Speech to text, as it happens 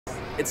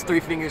It's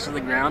 3 fingers to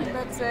the ground.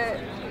 That's it.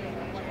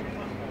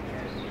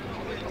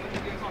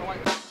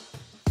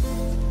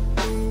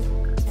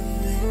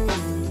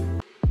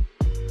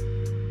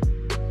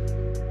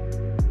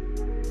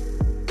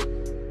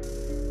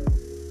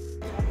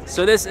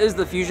 So this is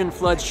the Fusion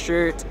Flood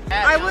shirt.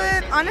 I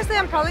would, honestly,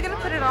 I'm probably gonna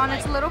put it on.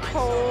 It's a little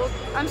cold.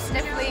 I'm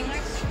sniffling.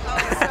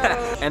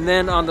 So. And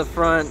then on the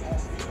front,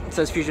 it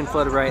says Fusion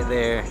Flood right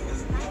there.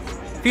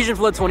 Fusion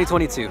Flood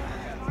 2022.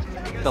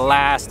 The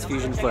last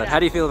Fusion Flood. How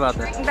do you feel about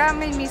that? That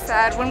made me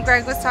sad when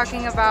Greg was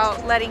talking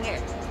about letting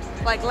it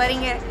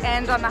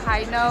end on a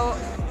high note.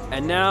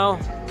 And now,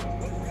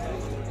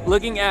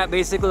 looking at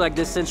basically like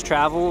distance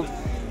traveled,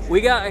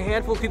 we got a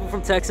handful of people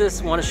from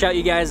Texas. Want to shout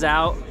you guys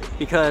out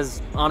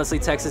because honestly,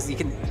 Texas, you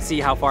can see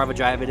how far of a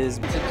drive it is.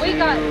 We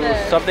got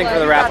something for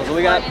the raffles. So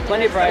we got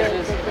plenty of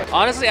prizes.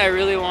 Honestly, I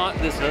really want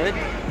this hood.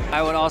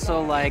 I would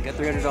also like a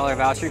 $300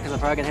 voucher because I'm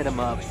probably gonna hit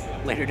them up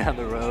later down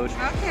the road.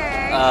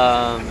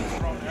 Okay.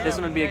 This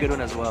one would be a good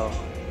one as well.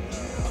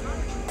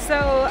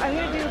 So I'm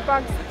gonna do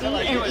box D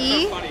and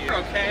E.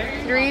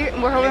 3.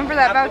 We're hoping for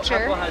that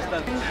voucher.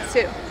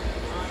 2.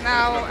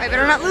 Now I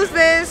better not lose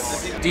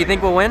this. Do you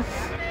think we'll win?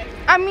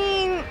 I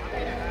mean,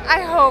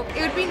 I hope.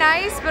 It would be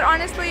nice, but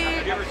honestly,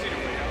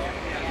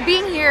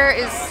 being here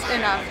is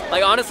enough.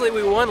 Like honestly,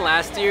 we won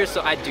last year,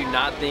 so I do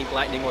not think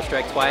lightning will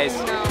strike twice.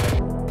 No.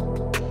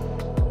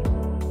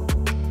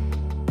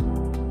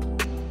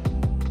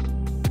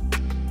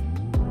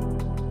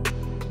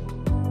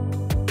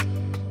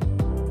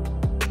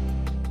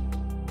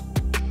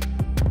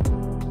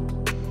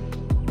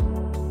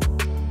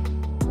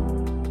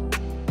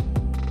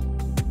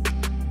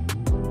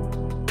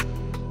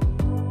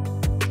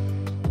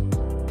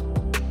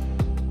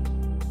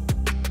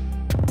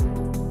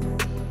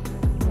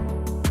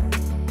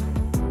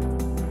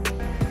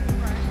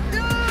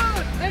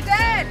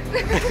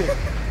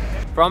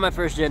 For all my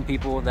first gen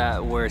people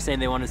that were saying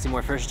they wanted to see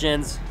more first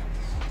gens,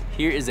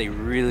 here is a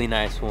really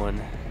nice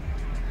one.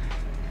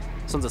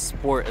 This one's a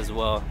sport as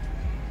well.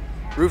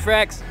 Roof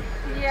racks?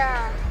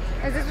 Yeah.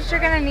 Is this what you're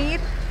gonna need?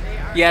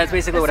 Yeah, that's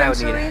basically what I would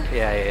need. Essentially?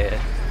 Yeah.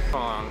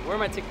 Where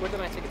did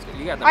my tickets go?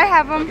 You got them? I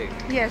have them. Okay.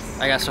 Yes.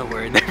 I got so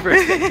worried there for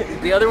a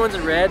second. The other ones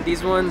are red.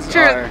 These ones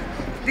Sure. are...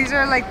 These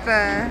are like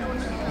the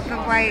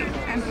white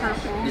and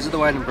purple. These are the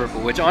white and purple,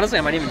 which honestly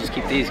I might even just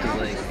keep these because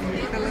like...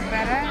 They look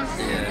badass.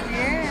 Yeah.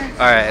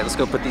 Alright, let's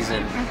go put these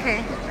in.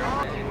 Okay.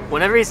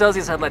 Whenever he sells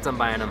these headlights, I'm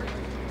buying them.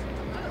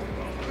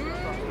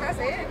 That's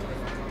it.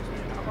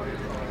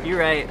 You're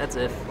right, that's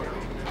it.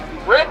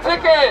 Red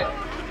ticket,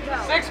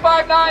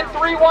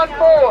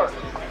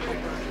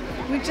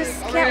 659314. We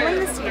just can't win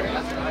this year.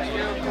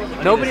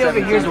 Nobody over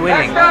here is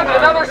winning.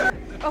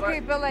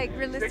 Okay, but like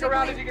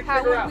realistically,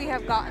 how would we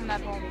have gotten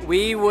that home?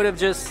 We would have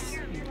just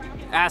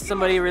asked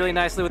somebody really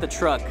nicely with a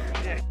truck.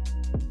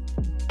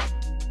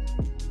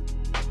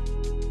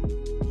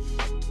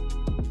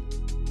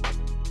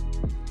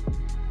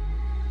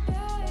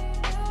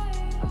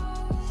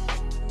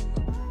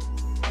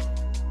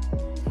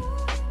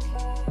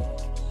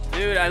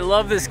 Dude, I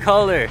love this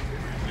color. Is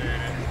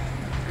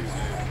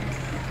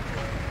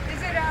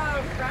it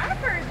a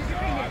wrap or did you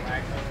paint it?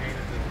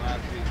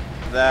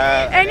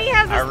 That And he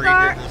has a I star.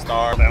 redid the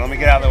star. Let me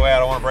get out of the way. I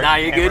don't want to break. Nah,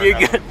 the you're camera good, you're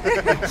now.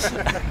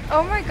 good.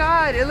 Oh my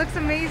god, it looks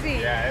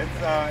amazing. Yeah,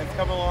 it's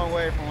come a long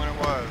way from when it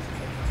was.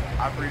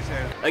 I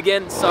appreciate it.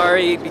 Again,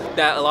 sorry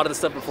that a lot of the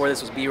stuff before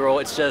this was B-roll.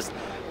 It's just,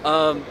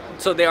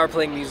 so they are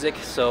playing music,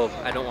 so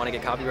I don't want to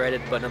get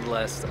copyrighted, but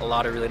nonetheless, a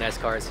lot of really nice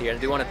cars here. And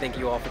I do want to thank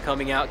you all for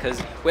coming out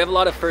because we have a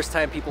lot of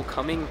first-time people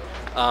coming,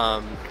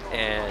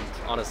 and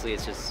honestly,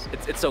 it's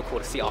so cool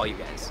to see all you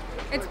guys.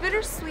 It's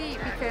bittersweet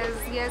because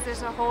yes,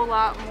 there's a whole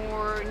lot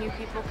more new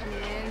people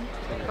coming in,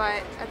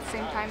 but at the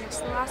same time, it's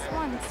the last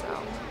one,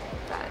 so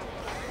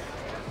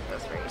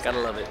that's very sad.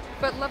 Gotta love it.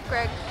 But love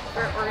Greg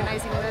for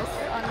organizing this,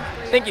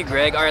 honestly. Thank you,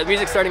 Greg. All right, the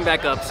music's starting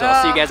back up, so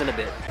I'll see you guys in a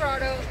bit.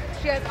 Toronto,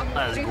 she has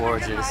That is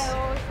gorgeous.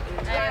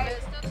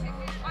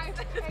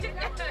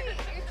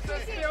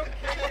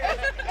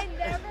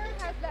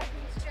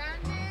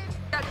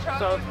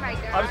 So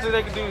obviously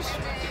they can do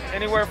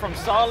anywhere from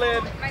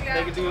solid,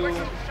 they can do,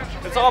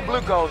 it's all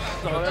Blue Ghost,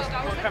 so that's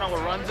kind of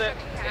what runs it.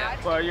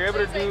 But you're able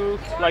to do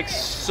like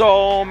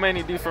so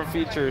many different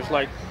features,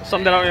 like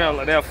some that, you know,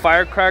 like they have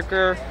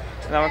firecracker,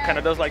 and that one kind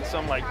of does like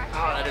some like,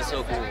 Oh, that is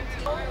so cool.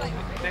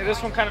 and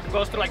this one kind of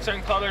goes to like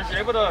certain colors. You're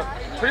able to,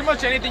 pretty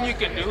much anything you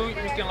can do,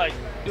 you can like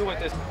do with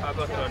this. I'll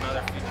go to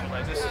another feature,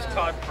 like this is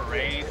called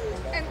Parade.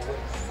 And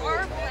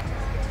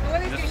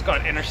This is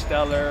called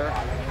Interstellar.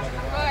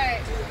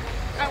 But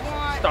I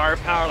want Star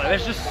power, like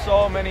there's just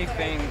so many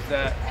things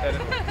that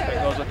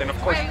goes with it. And of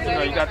course, you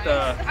know, you got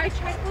the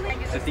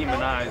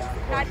demon eyes,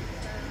 of course.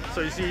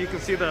 So you can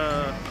see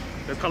the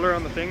color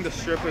on the thing. The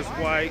strip is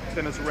white,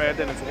 then it's red,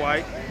 then it's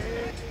white,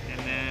 and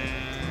then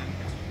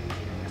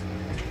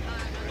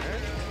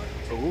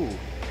Ooh,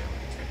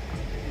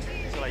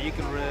 so like you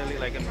can really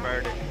like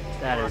invert it.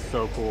 that is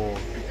so cool.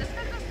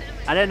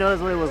 I didn't know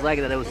that's what it was like,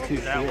 that it was too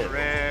That one stripped.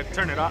 red.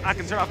 Turn it off. I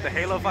can turn off the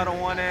halo if I don't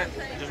want it.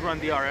 Just run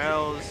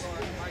DRLs.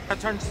 It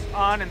turns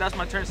on and that's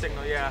my turn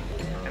signal, yeah.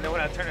 And then when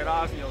I turn it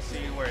off, you'll see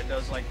where it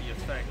does like the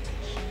effect.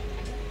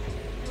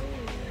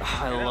 Oh,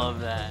 I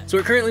love that. So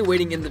we're currently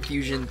waiting in the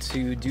Fusion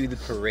to do the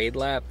parade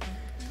lap.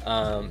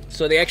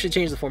 So they actually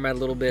changed the format a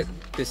little bit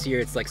this year.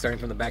 It's like starting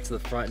from the back to the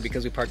front, and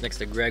because we parked next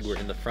to Greg, we're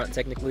in the front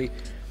technically.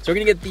 So we're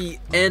gonna get the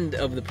end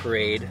of the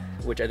parade,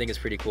 which I think is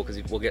pretty cool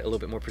because we'll get a little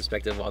bit more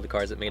perspective of all the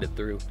cars that made it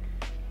through.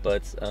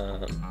 But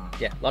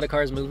yeah, a lot of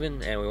cars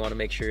moving, and we want to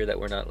make sure that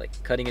we're not like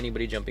cutting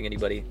anybody, jumping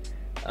anybody,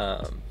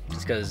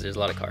 just because there's a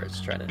lot of cars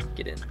trying to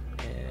get in.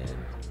 And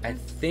I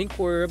think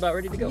we're about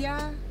ready to go.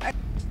 Yeah.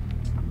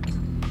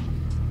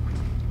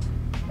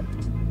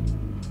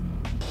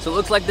 So it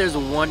looks like there's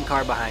one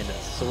car behind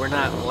us. So we're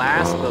not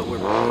last, but we're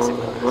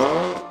basically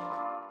first.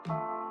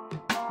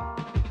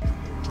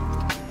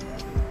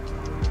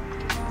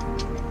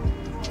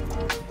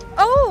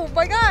 Oh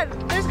my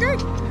God, there's Greg.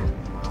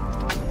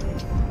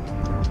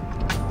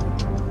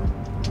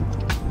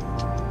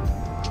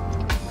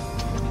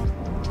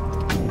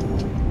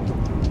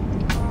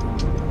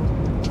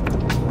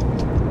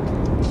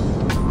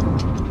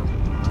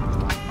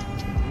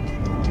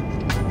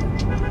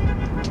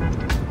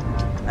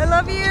 I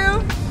love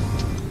you.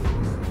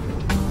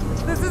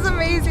 This is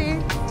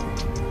amazing.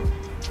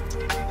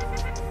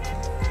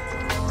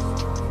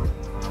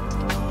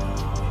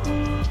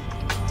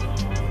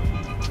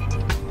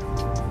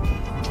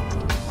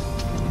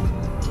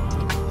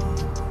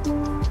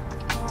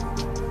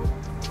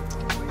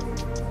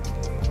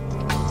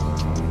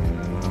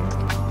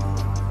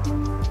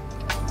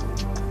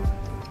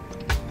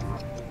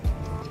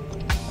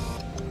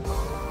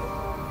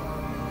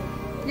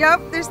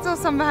 Yep, there's still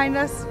some behind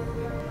us.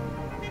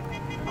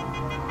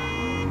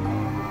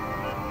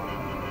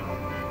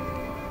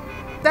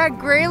 That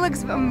gray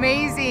looks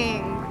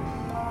amazing.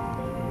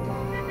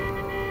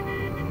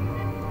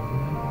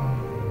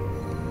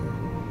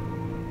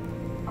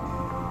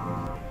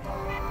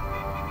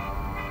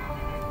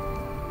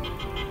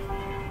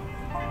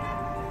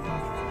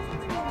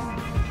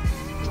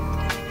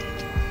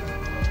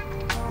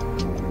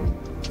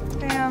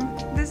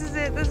 Damn, this is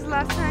it. This is the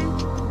last time.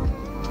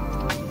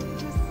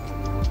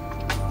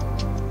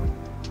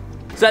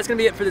 So that's gonna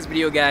be it for this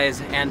video, guys,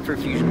 and for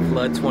Fusion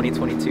Flood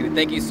 2022.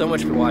 Thank you so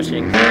much for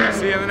watching.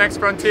 See you in the next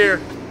frontier.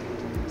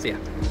 See ya.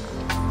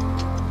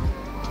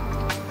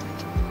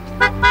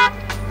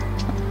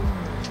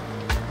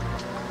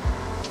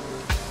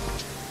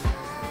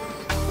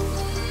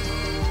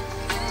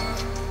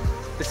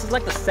 This is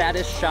like the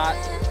saddest shot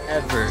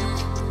ever.